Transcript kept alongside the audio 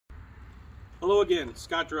Hello again,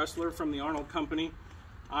 Scott Dressler from the Arnold Company.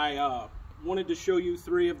 I wanted to show you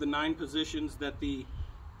 3 of the 9 positions that the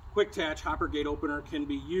Quick-Tach hopper gate opener can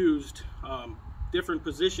be used, different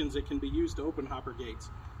positions it can be used to open hopper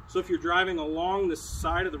gates. So if you're driving along the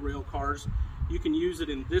side of the rail cars, you can use it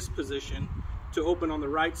in this position to open on the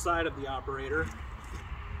right side of the operator.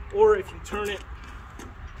 Or if you turn it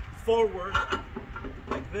forward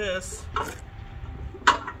like this,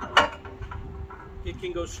 it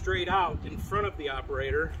can go straight out in front of the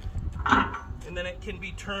operator, and then it can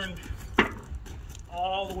be turned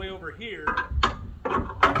all the way over here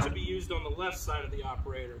to be used on the left side of the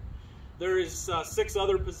operator. There is 6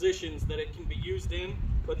 other positions that it can be used in,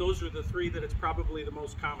 but those are the 3 that it's probably the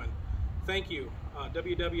most common. Thank you.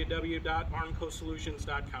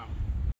 www.arncosolutions.com.